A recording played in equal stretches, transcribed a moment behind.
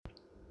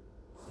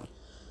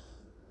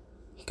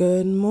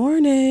Good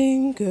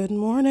morning. Good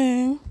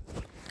morning.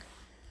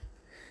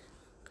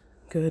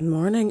 Good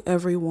morning,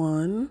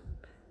 everyone.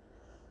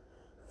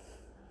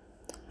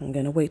 I'm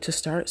going to wait to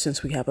start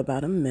since we have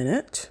about a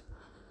minute.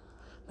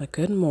 But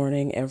good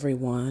morning,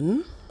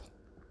 everyone.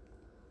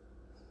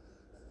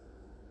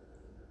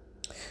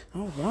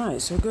 All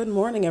right. So good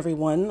morning,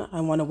 everyone.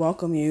 I want to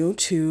welcome you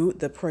to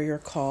the prayer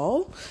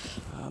call.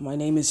 My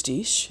name is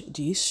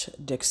Deesh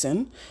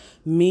Dixon.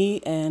 Me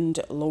and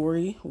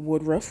Lori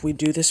Woodruff, we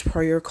do this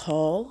prayer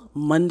call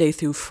Monday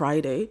through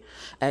Friday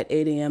at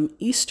 8 a.m.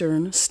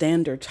 Eastern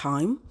Standard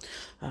Time.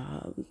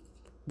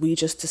 We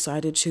just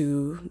decided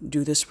to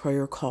do this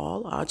prayer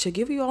call to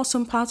give you all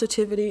some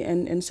positivity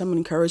and some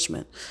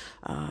encouragement.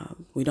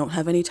 We don't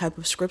have any type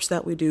of scripts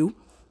that we do.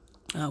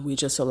 We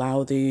just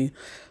allow the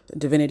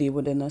divinity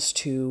within us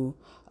to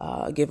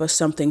give us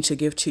something to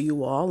give to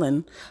you all.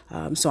 And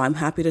so I'm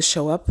happy to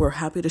show up. We're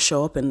happy to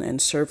show up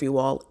and serve you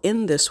all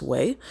in this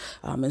way.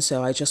 And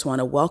so I just want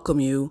to welcome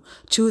you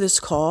to this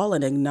call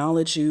and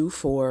acknowledge you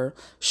for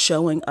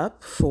showing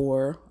up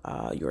for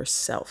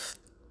yourself.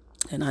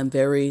 And I'm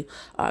very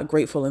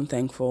grateful and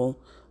thankful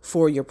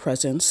for your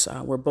presence.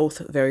 We're both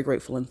very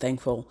grateful and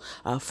thankful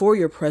for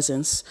your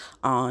presence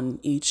on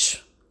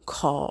each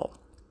call.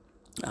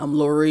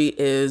 Lori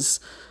is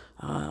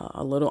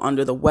a little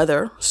under the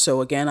weather.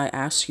 So again, I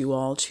ask you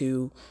all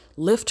to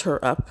lift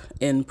her up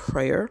in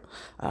prayer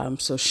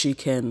so she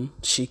can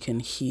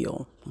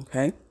heal.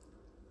 Okay.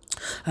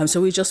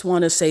 So we just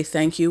want to say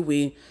thank you.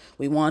 We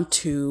want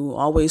to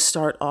always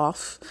start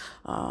off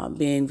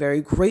being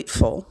very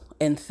grateful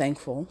and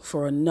thankful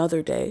for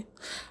another day.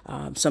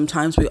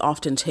 Sometimes we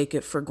often take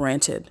it for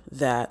granted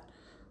that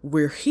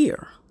we're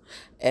here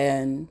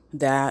and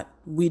that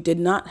we did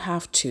not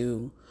have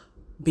to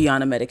be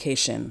on a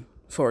medication,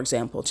 for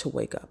example, to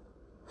wake up.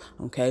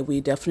 Okay, we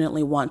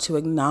definitely want to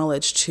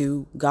acknowledge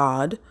to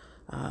God.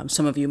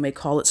 Some of you may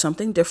call it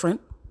something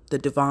different, the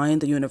divine,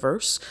 the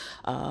universe,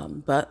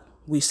 but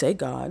we say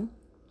God.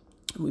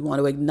 We want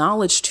to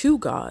acknowledge to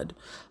God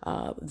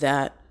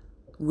that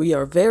we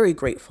are very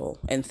grateful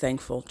and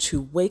thankful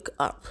to wake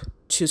up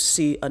to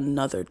see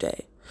another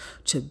day,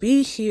 to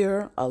be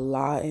here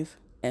alive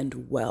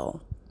and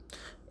well,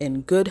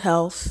 in good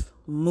health,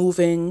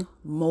 moving,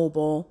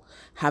 mobile,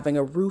 having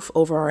a roof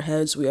over our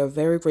heads. We are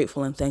very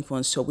grateful and thankful.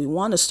 And so we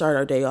want to start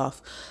our day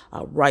off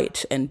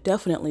right and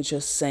definitely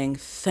just saying,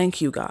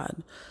 thank you,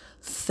 God.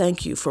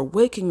 Thank you for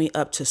waking me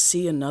up to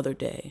see another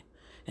day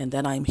and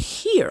that I'm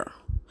here.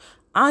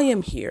 I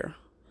am here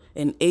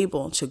and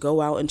able to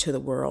go out into the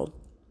world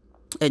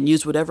and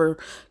use whatever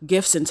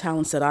gifts and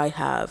talents that I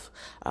have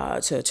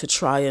to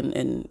try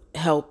and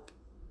help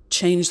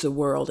change the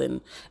world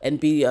and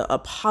be a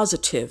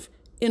positive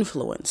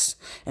influence.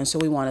 And so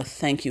we want to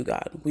thank you,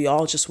 God. We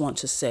all just want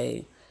to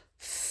say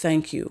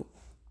thank you.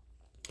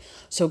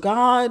 So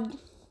God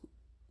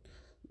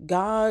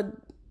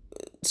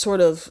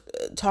sort of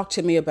talked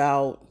to me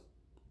about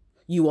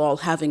you all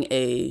having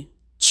a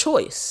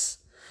choice,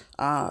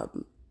 that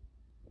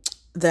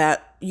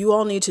you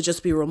all need to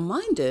just be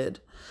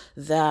reminded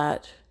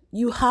that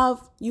you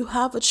have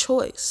a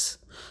choice.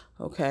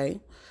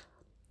 Okay.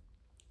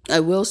 I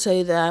will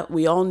say that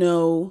we all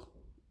know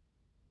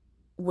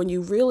when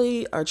you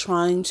really are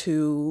trying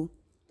to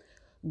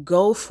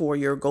go for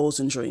your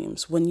goals and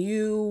dreams, when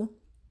you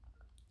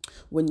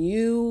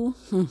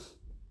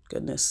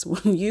goodness,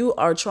 when you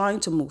are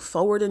trying to move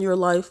forward in your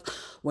life,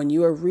 when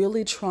you are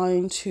really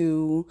trying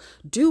to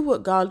do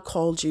what God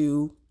called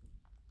you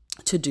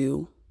to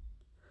do,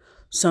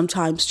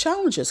 sometimes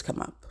challenges come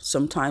up,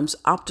 sometimes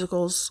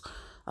obstacles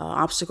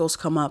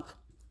come up,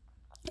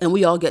 and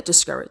we all get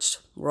discouraged.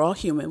 We're all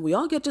human. We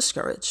all get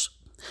discouraged.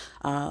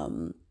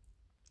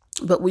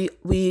 But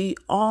we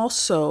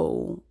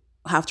also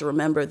have to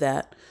remember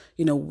that,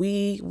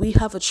 we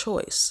have a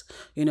choice.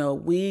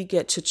 We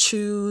get to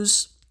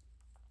choose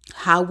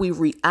how we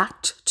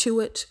react to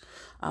it.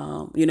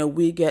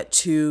 We get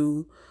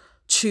to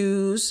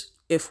choose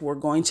if we're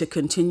going to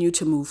continue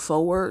to move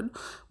forward.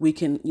 We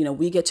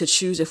get to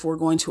choose if we're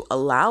going to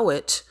allow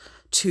it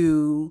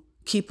to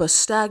keep us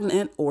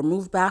stagnant or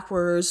move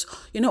backwards,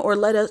 or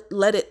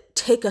let it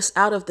take us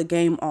out of the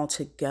game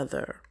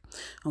altogether.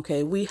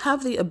 Okay, we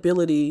have the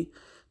ability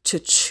to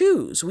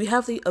choose. We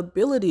have the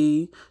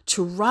ability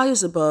to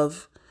rise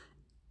above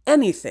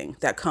anything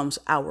that comes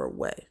our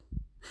way.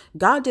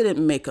 God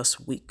didn't make us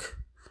weak.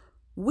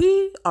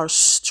 We are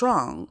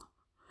strong.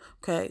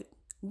 Okay,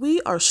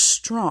 we are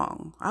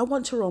strong. I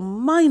want to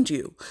remind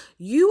you,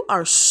 you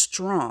are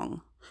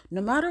strong. No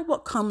matter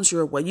what comes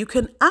your way, you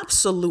can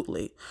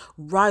absolutely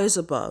rise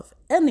above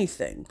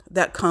anything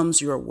that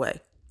comes your way.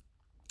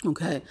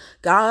 Okay,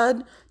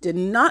 God did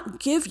not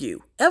give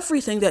you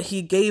everything that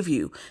he gave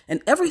you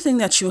and everything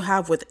that you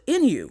have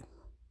within you.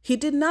 He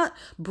did not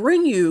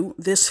bring you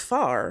this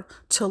far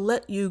to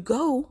let you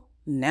go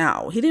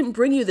now. He didn't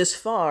bring you this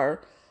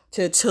far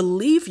to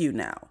leave you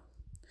now.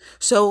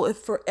 So if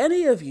for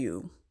any of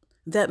you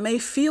that may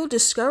feel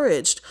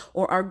discouraged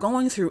or are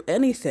going through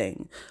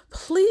anything,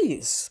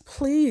 please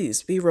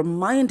be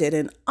reminded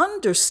and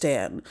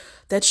understand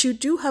that you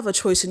do have a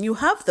choice and you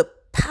have the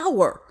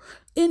power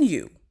in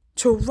you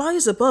to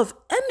rise above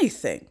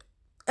anything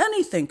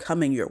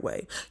coming your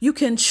way. You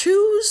can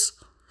choose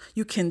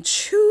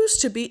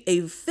to be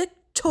a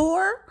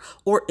victor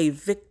or a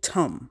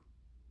victim.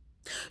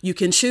 You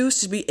can choose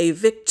to be a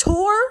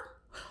victor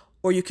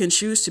or you can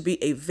choose to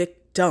be a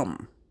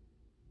victim.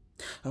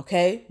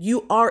 Okay?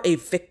 You are a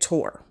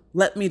victor.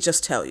 Let me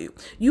just tell you,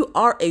 you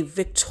are a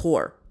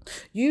victor.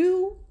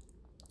 You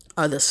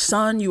are the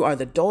son, you are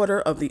the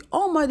daughter of the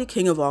Almighty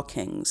King of all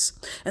kings.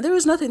 And there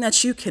is nothing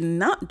that you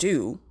cannot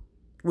do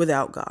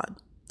without God.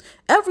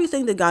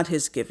 Everything that God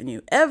has given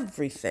you,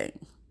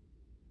 everything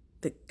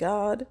that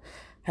God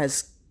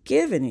has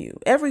given you,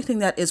 everything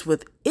that is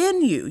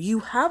within you, you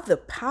have the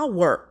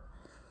power.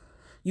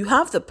 You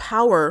have the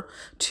power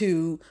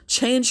to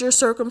change your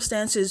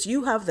circumstances.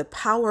 You have the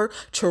power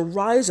to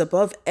rise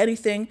above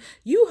anything.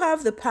 You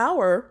have the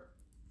power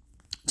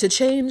to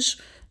change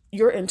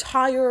your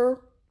entire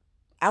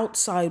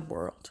outside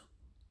world.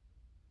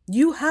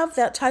 You have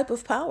that type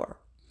of power.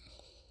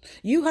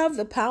 You have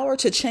the power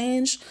to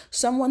change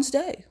someone's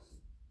day.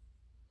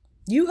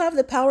 You have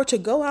the power to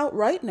go out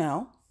right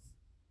now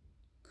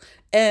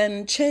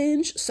and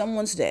change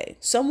someone's day.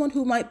 Someone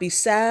who might be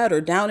sad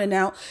or down and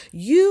out.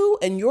 You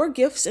and your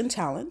gifts and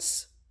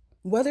talents,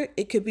 whether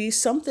it could be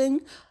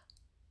something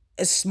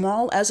as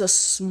small as a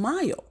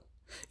smile,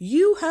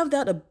 you have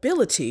that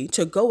ability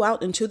to go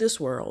out into this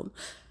world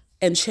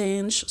and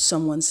change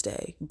someone's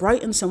day,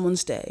 brighten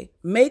someone's day,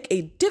 make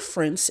a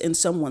difference in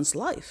someone's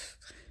life.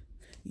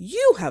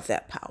 You have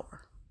that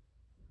power.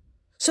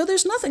 So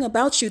there's nothing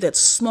about you that's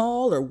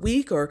small or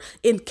weak or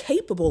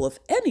incapable of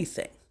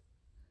anything.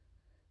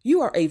 You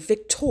are a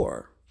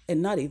victor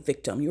and not a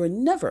victim. You are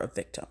never a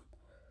victim.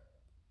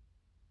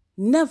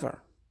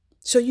 Never.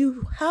 So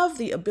you have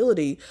the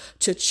ability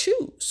to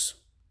choose.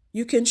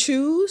 You can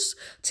choose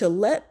to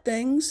let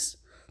things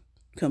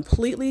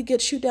completely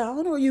get you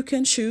down, or you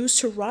can choose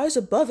to rise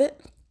above it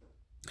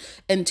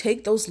and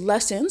take those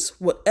lessons,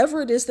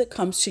 whatever it is that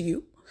comes to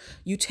you.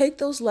 You take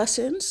those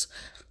lessons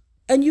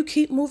and you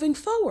keep moving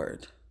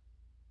forward.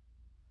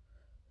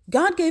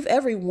 God gave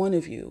every one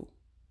of you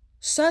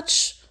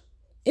such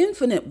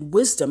infinite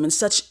wisdom and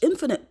such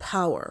infinite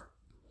power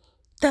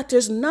that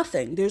there's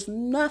nothing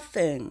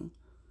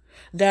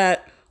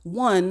that,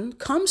 one,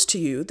 comes to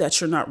you that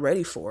you're not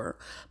ready for,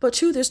 but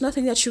two, there's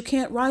nothing that you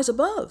can't rise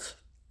above.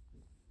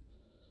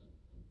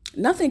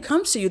 Nothing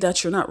comes to you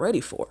that you're not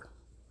ready for.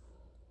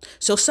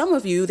 So some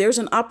of you, there's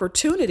an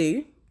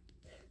opportunity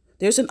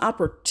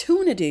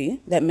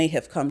that may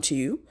have come to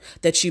you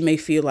that you may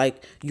feel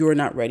like you're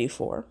not ready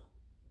for.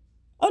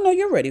 Oh no,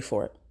 you're ready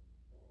for it.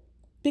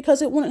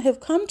 Because it wouldn't have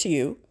come to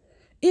you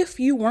if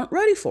you weren't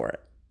ready for it.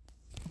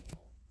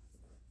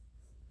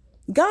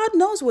 God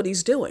knows what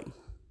he's doing.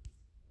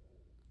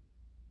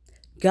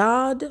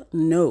 God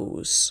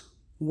knows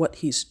what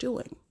he's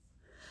doing.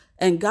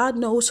 And God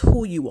knows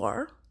who you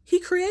are. He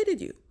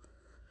created you.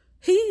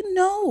 He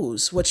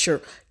knows what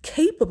you're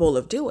capable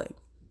of doing.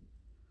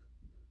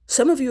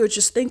 Some of you are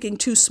just thinking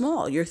too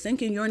small. You're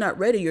thinking you're not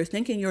ready. You're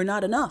thinking you're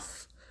not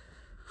enough.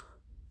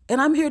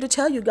 And I'm here to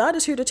tell you, God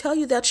is here to tell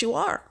you that you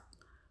are.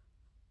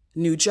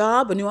 New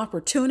job, a new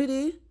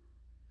opportunity,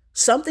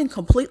 something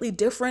completely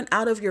different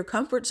out of your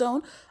comfort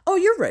zone. Oh,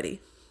 you're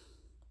ready.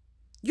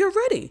 You're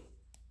ready.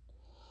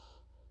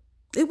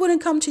 It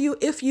wouldn't come to you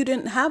if you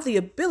didn't have the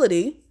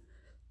ability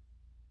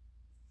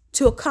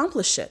to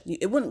accomplish it.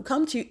 It wouldn't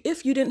come to you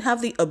if you didn't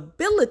have the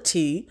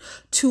ability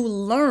to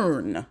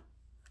learn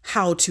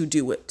how to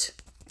do it.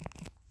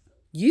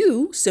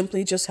 You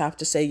simply just have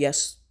to say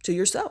yes to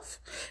yourself.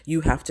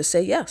 You have to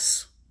say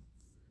yes.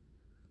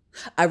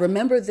 I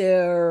remember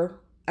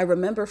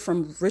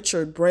from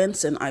Richard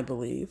Branson, I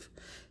believe,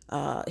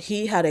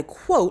 he had a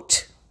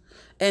quote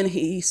and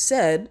he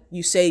said,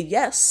 you say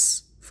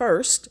yes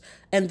first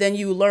and then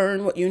you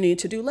learn what you need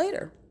to do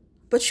later.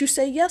 But you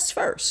say yes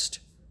first.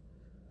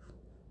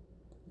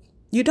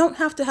 You don't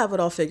have to have it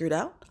all figured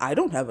out. I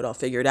don't have it all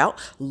figured out.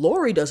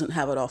 Lori doesn't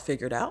have it all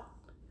figured out.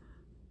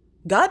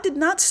 God did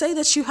not say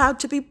that you had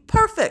to be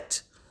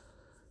perfect.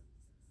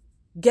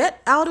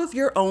 Get out of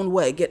your own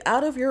way. Get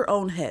out of your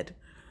own head.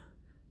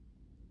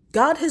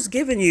 God has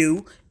given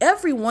you,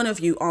 every one of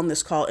you on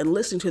this call and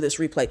listening to this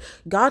replay,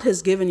 God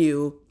has given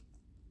you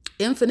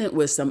infinite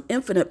wisdom,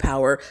 infinite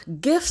power,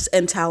 gifts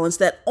and talents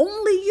that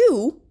only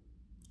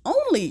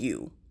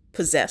you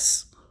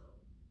possess.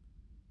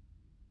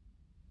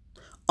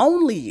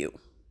 Only you.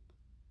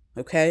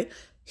 Okay?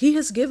 He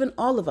has given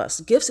all of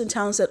us gifts and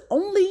talents that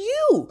only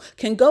you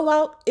can go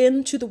out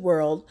into the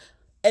world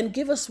and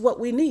give us what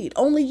we need.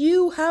 Only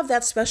you have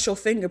that special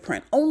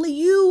fingerprint. Only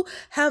you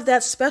have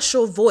that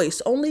special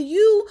voice. Only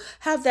you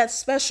have that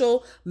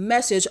special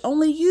message.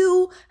 Only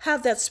you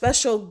have that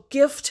special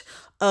gift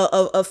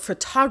of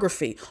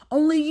photography.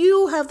 Only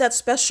you have that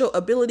special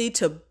ability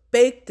to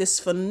bake this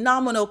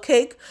phenomenal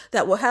cake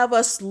that will have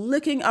us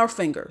licking our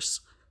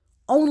fingers.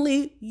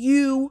 Only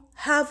you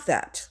have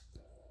that.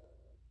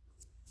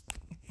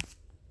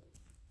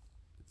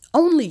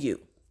 Only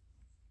you.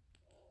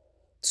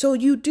 So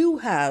you do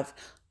have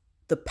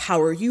the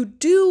power. You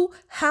do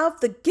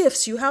have the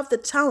gifts. You have the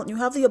talent. You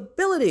have the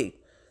ability.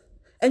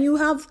 And you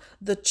have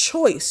the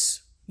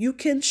choice. You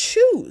can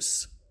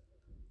choose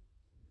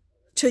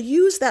to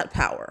use that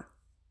power.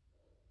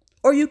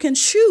 Or you can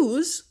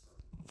choose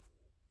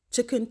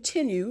to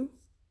continue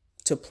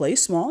to play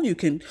small. You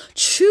can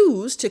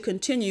choose to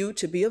continue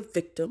to be a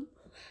victim.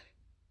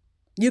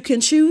 You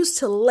can choose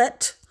to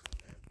let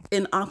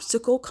an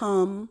obstacle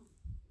come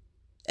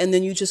and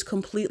then you just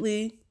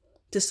completely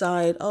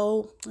decide,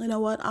 oh, you know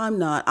what? I'm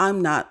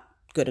not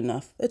good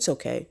enough. It's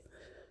okay.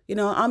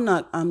 I'm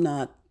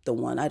not the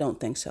one. I don't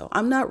think so.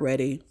 I'm not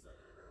ready.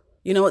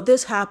 You know what?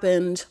 This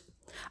happened.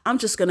 I'm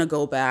just going to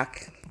go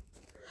back.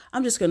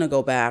 I'm just going to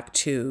go back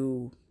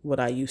to what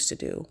I used to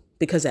do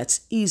because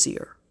that's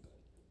easier.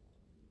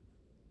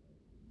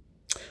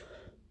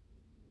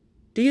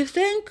 Do you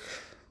think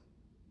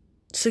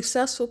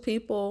successful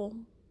people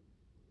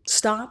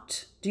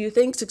stopped? Do you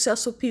think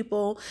successful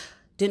people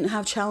didn't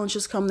have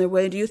challenges come their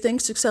way? Do you think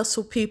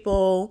successful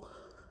people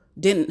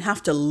didn't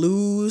have to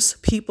lose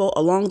people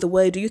along the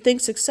way? Do you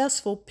think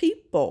successful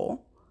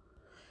people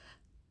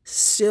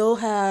still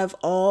have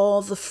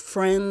all the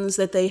friends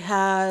that they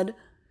had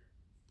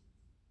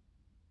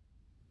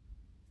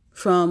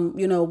from,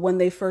 when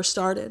they first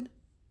started?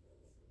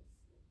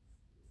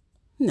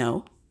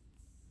 No.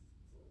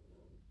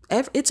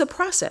 It's a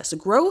process.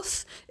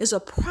 Growth is a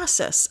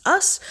process.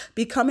 Us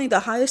becoming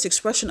the highest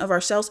expression of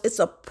ourselves, it's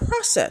a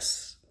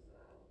process.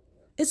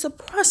 It's a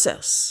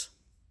process.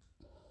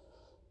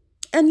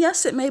 And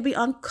yes, it may be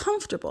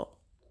uncomfortable,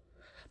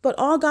 but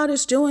all God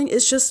is doing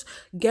is just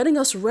getting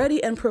us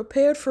ready and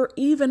prepared for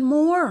even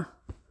more.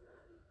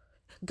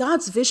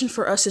 God's vision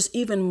for us is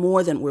even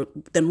more than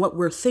what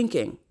we're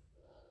thinking.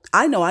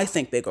 I know I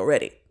think big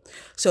already.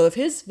 So if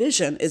his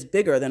vision is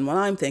bigger than what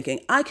I'm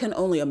thinking, I can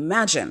only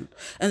imagine.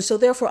 And so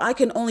therefore, I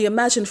can only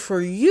imagine for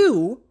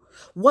you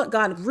what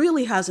God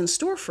really has in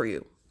store for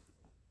you.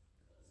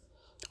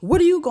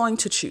 What are you going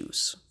to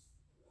choose?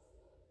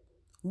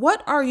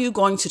 What are you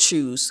going to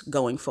choose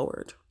going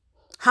forward?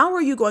 How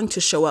are you going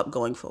to show up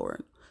going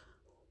forward?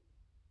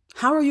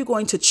 How are you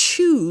going to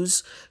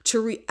choose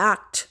to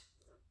react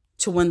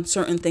to when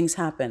certain things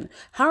happen?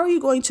 How are you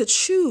going to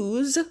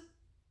choose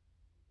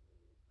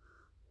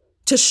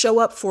to show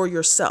up for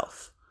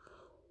yourself?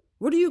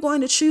 What are you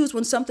going to choose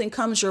when something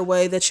comes your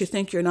way that you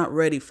think you're not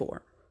ready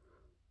for?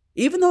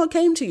 Even though it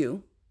came to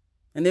you,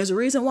 and there's a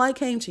reason why it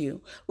came to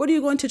you, what are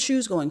you going to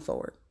choose going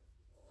forward?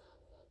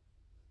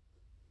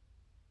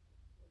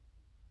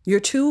 You're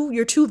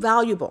too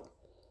valuable.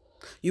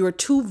 You are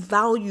too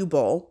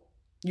valuable.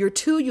 You're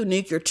too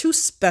unique. You're too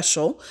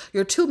special.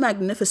 You're too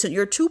magnificent.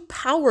 You're too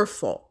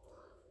powerful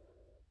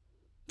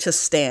to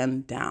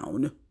stand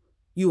down.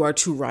 You are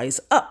to rise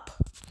up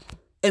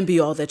and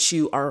be all that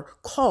you are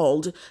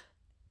called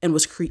and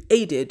was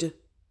created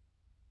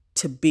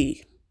to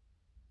be.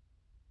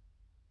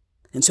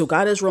 And so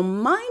God is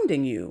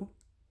reminding you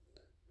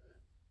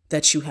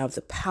that you have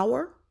the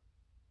power,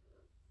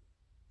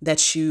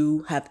 that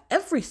you have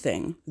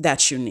everything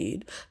that you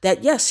need,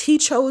 that yes, he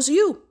chose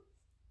you.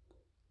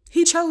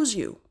 He chose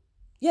you.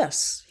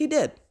 Yes, he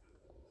did.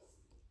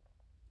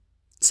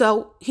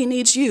 So he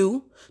needs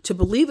you to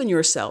believe in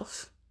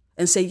yourself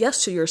and say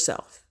yes to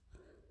yourself.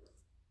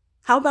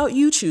 How about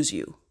you choose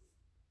you?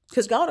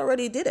 Because God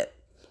already did it.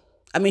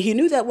 I mean, he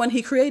knew that when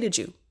he created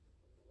you.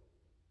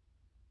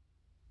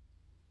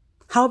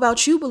 How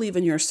about you believe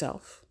in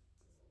yourself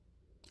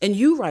and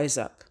you rise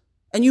up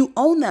and you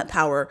own that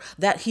power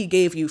that he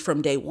gave you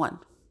from day one?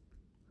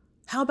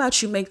 How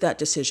about you make that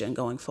decision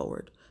going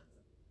forward?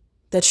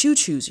 That you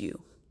choose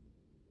you.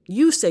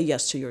 You say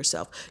yes to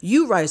yourself.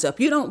 You rise up.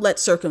 You don't let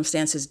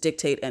circumstances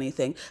dictate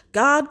anything.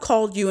 God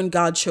called you and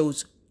God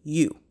chose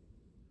you.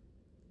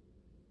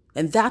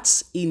 And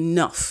that's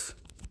enough.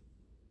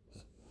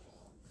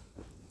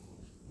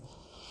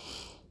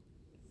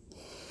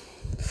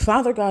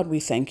 Father God, we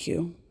thank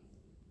you.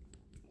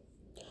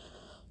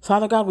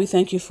 Father God, we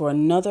thank you for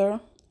another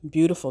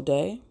beautiful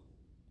day.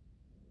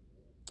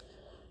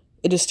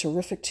 It is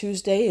Terrific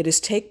Tuesday. It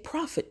is Take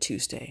Profit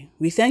Tuesday.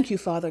 We thank you,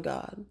 Father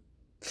God,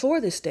 for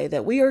this day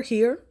that we are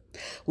here.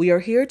 We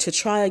are here to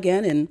try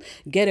again and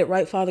get it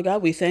right, Father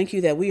God. We thank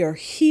you that we are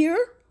here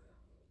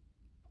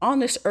on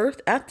this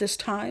earth at this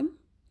time.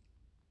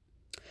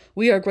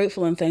 We are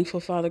grateful and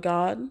thankful, Father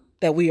God,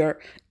 that we are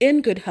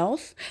in good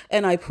health.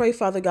 And I pray,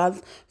 Father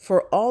God,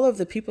 for all of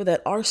the people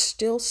that are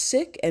still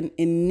sick and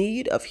in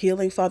need of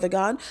healing, Father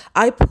God.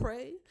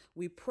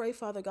 We pray,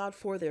 Father God,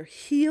 for their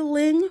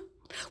healing.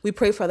 We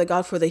pray, Father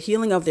God, for the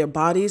healing of their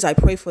bodies. I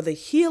pray for the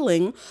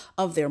healing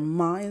of their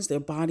minds, their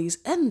bodies,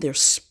 and their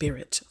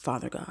spirit,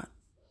 Father God.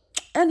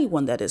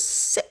 Anyone that is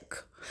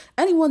sick,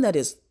 anyone that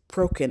is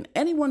broken,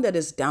 anyone that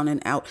is down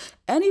and out,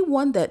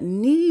 anyone that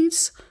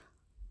needs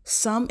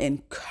some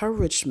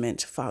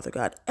encouragement, Father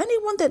God,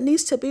 anyone that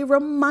needs to be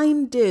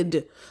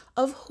reminded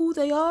of who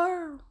they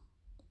are.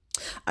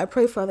 I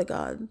pray, Father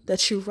God,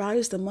 that you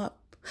rise them up.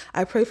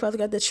 I pray, Father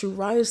God, that you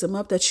rise them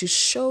up, that you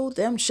show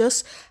them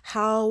just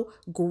how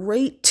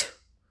great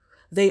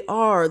they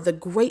are, the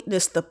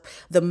greatness,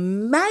 the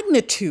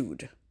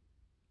magnitude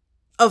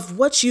of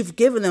what you've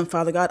given them,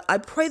 Father God. I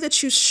pray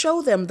that you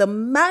show them the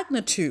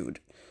magnitude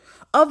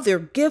of their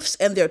gifts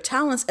and their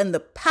talents and the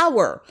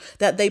power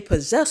that they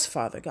possess,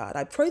 Father God.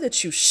 I pray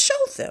that you show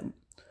them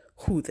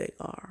who they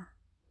are.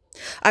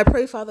 I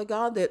pray, Father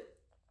God, that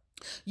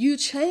you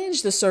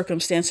change the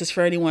circumstances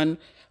for anyone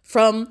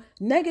from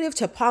negative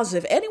to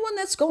positive. Anyone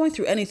that's going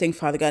through anything,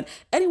 Father God,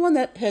 anyone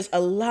that has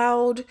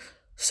allowed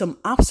some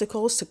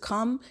obstacles to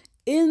come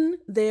in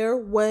their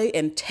way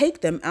and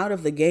take them out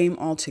of the game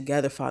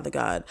altogether, Father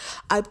God.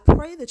 I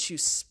pray that you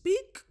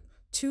speak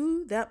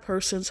to that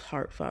person's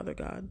heart, Father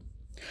God.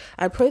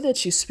 I pray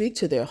that you speak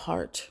to their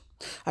heart.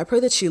 I pray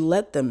that you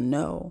let them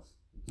know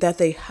that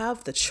they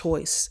have the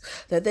choice,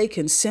 that they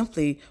can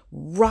simply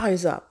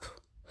rise up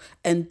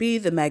and be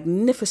the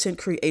magnificent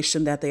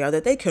creation that they are,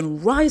 that they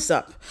can rise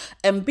up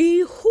and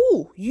be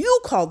who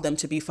you called them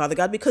to be, Father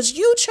God, because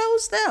you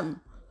chose them.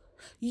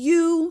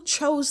 You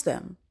chose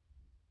them.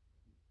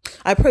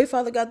 I pray,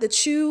 Father God,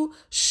 that you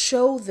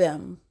show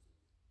them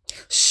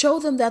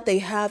that they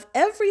have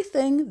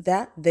everything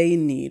that they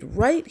need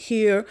right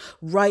here,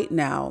 right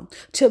now,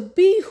 to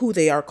be who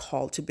they are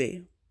called to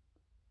be.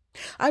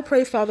 I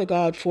pray, Father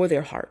God, for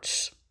their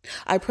hearts.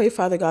 I pray,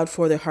 Father God,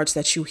 for their hearts,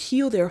 that you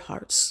heal their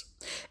hearts.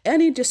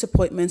 Any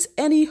disappointments,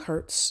 any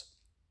hurts,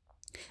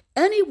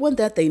 anyone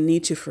that they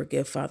need to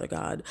forgive, Father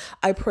God,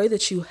 I pray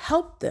that you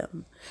help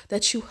them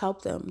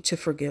to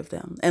forgive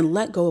them and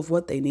let go of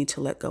what they need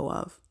to let go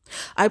of.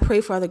 I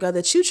pray, Father God,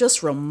 that you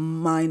just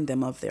remind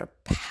them of their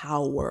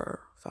power,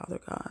 Father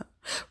God.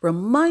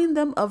 Remind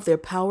them of their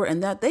power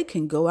and that they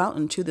can go out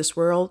into this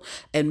world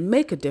and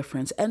make a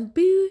difference and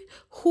be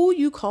who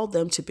you called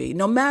them to be,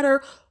 no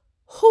matter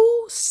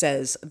who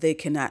says they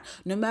cannot,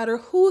 no matter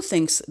who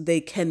thinks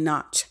they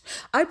cannot.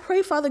 I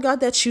pray, Father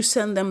God, that you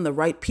send them the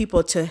right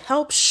people to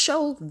help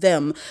show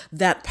them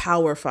that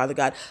power, Father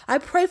God. I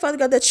pray, Father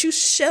God, that you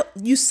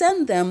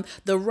send them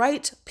the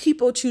right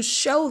people to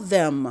show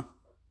them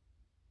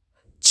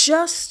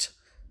just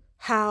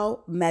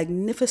how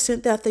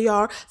magnificent that they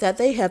are, that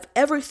they have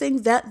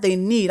everything that they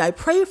need. I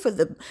pray for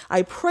them.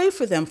 I pray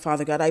for them,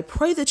 Father God. I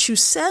pray that you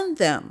send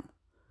them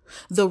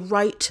the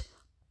right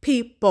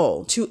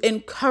people to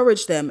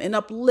encourage them and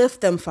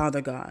uplift them,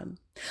 Father God.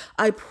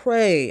 I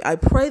pray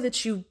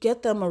that you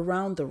get them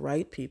around the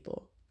right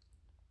people.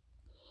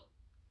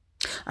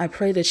 I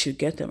pray that you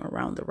get them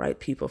around the right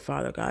people,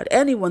 Father God.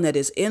 Anyone that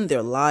is in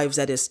their lives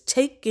that is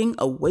taking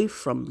away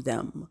from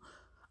them,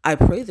 I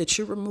pray that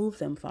you remove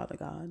them, Father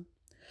God.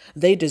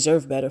 They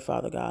deserve better,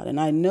 Father God. And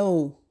I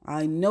know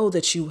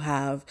that you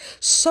have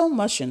so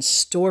much in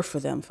store for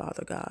them,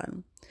 Father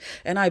God.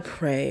 And I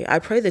pray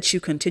that you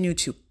continue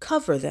to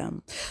cover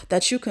them,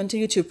 that you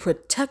continue to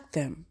protect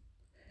them.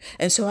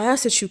 And so I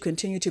ask that you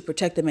continue to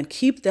protect them and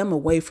keep them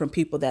away from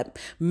people that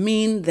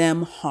mean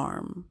them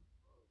harm.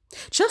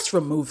 Just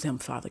remove them,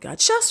 Father God.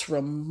 Just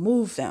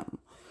remove them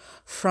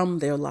from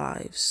their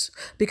lives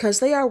because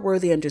they are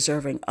worthy and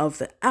deserving of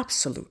the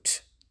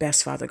absolute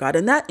best, Father God.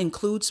 And that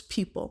includes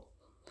people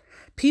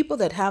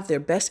that have their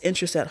best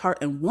interests at heart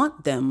and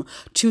want them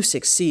to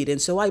succeed.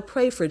 And so I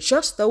pray for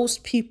just those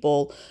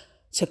people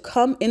to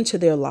come into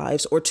their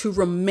lives or to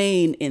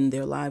remain in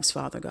their lives,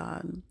 Father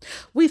God.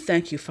 We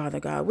thank you, Father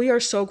God. We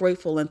are so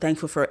grateful and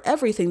thankful for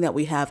everything that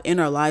we have in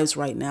our lives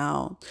right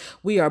now.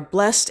 We are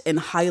blessed and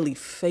highly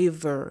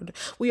favored.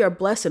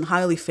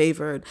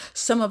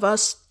 Some of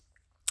us,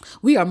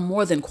 we are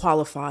more than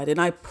qualified. And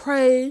I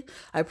pray,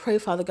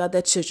 Father God,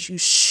 that you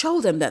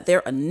show them that they're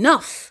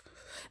enough.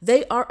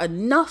 They are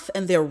enough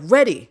and they're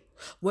ready.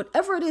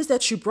 Whatever it is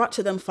that you brought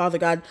to them, Father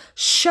God,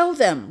 show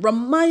them,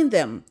 remind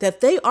them that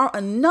they are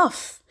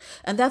enough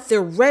and that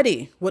they're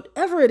ready.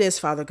 Whatever it is,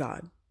 Father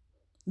God,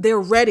 they're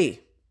ready.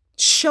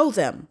 Show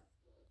them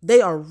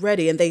they are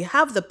ready and they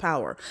have the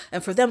power.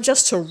 And for them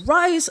just to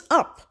rise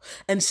up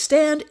and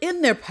stand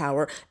in their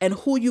power and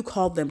who you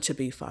called them to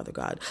be, Father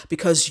God,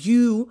 because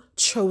you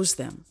chose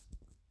them.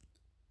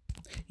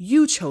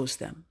 You chose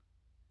them.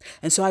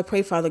 And so I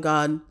pray, Father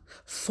God,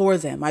 for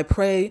them. I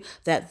pray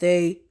that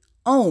they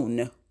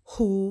own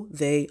who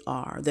they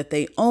are,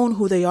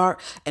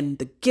 and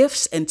the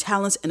gifts and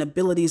talents and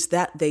abilities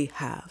that they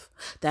have,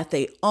 that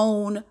they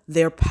own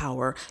their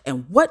power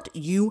and what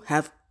you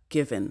have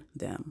given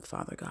them,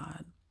 Father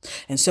God.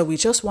 And so we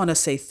just want to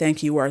say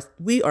thank you.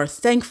 We are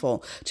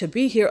thankful to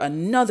be here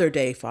another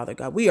day, Father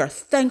God. We are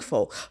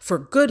thankful for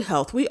good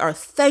health. We are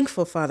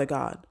thankful, Father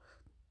God,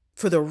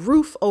 for the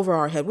roof over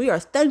our head. We are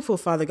thankful,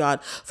 Father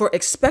God, for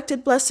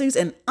expected blessings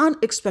and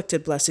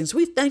unexpected blessings.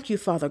 We thank you,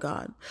 Father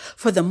God,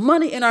 for the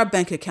money in our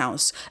bank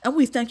accounts. And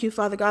we thank you,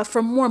 Father God,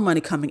 for more money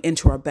coming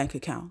into our bank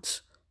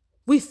accounts.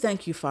 We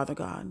thank you, Father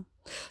God.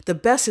 The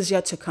best is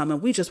yet to come.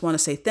 And we just want to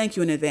say thank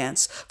you in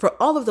advance for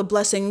all of the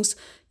blessings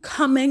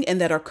coming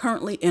and that are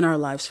currently in our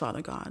lives,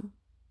 Father God.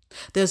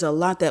 There's a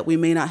lot that we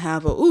may not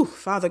have, but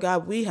Father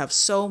God, we have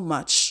so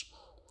much.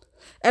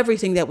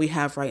 Everything that we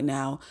have right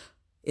now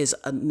is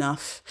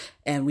enough.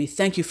 And we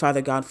thank you,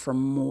 Father God, for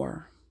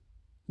more,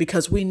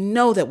 because we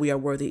know that we are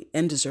worthy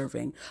and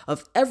deserving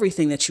of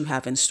everything that you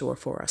have in store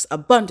for us.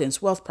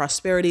 Abundance, wealth,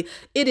 prosperity,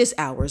 it is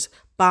ours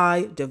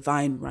by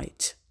divine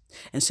right.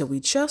 And so we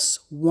just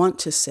want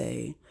to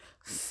say,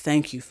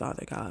 thank you,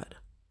 Father God.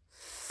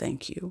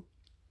 Thank you.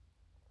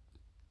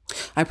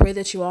 I pray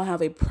that you all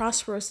have a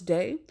prosperous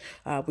day.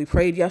 We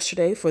prayed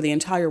yesterday for the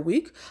entire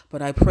week,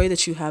 but I pray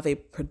that you have a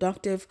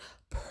productive,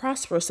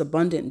 prosperous,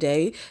 abundant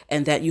day,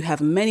 and that you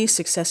have many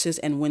successes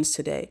and wins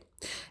today.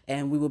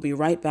 And we will be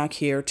right back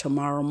here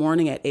tomorrow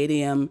morning at 8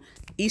 a.m.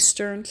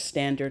 Eastern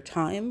Standard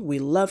Time. We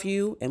love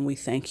you and we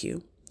thank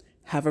you.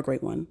 Have a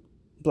great one.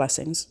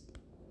 Blessings.